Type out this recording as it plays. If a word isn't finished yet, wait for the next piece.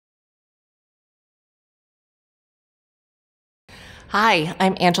Hi,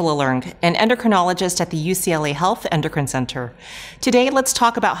 I'm Angela Leung, an endocrinologist at the UCLA Health Endocrine Center. Today, let's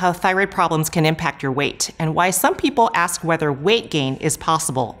talk about how thyroid problems can impact your weight and why some people ask whether weight gain is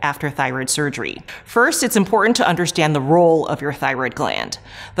possible after thyroid surgery. First, it's important to understand the role of your thyroid gland.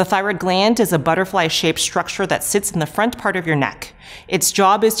 The thyroid gland is a butterfly-shaped structure that sits in the front part of your neck. Its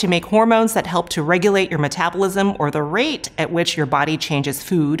job is to make hormones that help to regulate your metabolism or the rate at which your body changes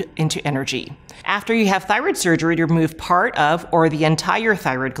food into energy. After you have thyroid surgery to remove part of or the entire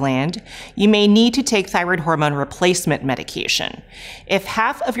thyroid gland, you may need to take thyroid hormone replacement medication. If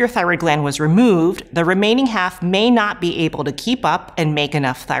half of your thyroid gland was removed, the remaining half may not be able to keep up and make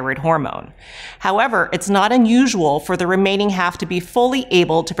enough thyroid hormone. However, it's not unusual for the remaining half to be fully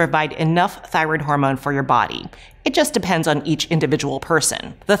able to provide enough thyroid hormone for your body. It just depends on each individual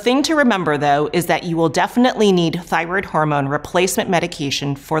person. The thing to remember, though, is that you will definitely need thyroid hormone replacement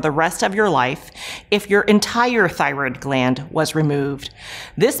medication for the rest of your life if your entire thyroid gland was removed.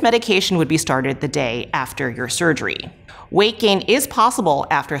 This medication would be started the day after your surgery. Weight gain is possible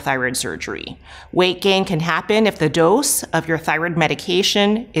after thyroid surgery. Weight gain can happen if the dose of your thyroid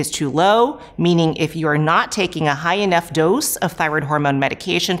medication is too low, meaning if you are not taking a high enough dose of thyroid hormone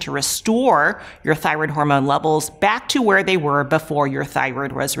medication to restore your thyroid hormone levels back to where they were before your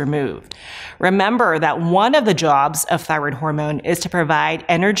thyroid was removed. Remember that one of the jobs of thyroid hormone is to provide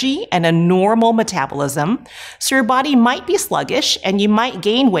energy and a normal metabolism, so your body might be sluggish and you might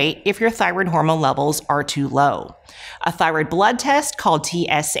gain weight if your thyroid hormone levels are too low. A thyroid blood test called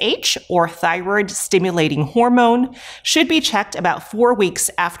TSH, or thyroid stimulating hormone, should be checked about 4 weeks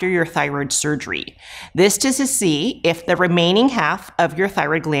after your thyroid surgery. This is to see if the remaining half of your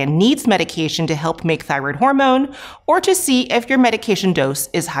thyroid gland needs medication to help make thyroid hormone, or to see if your medication dose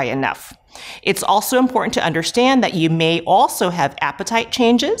is high enough. It's also important to understand that you may also have appetite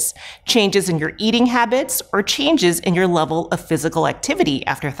changes, changes in your eating habits, or changes in your level of physical activity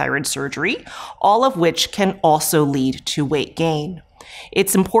after thyroid surgery, all of which can also lead to weight gain.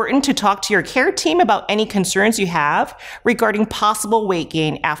 It's important to talk to your care team about any concerns you have regarding possible weight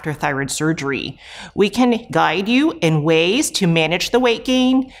gain after thyroid surgery. We can guide you in ways to manage the weight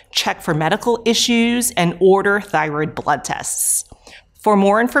gain, check for medical issues, and order thyroid blood tests. For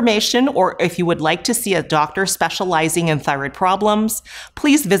more information, or if you would like to see a doctor specializing in thyroid problems,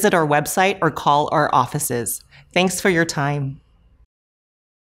 please visit our website or call our offices. Thanks for your time.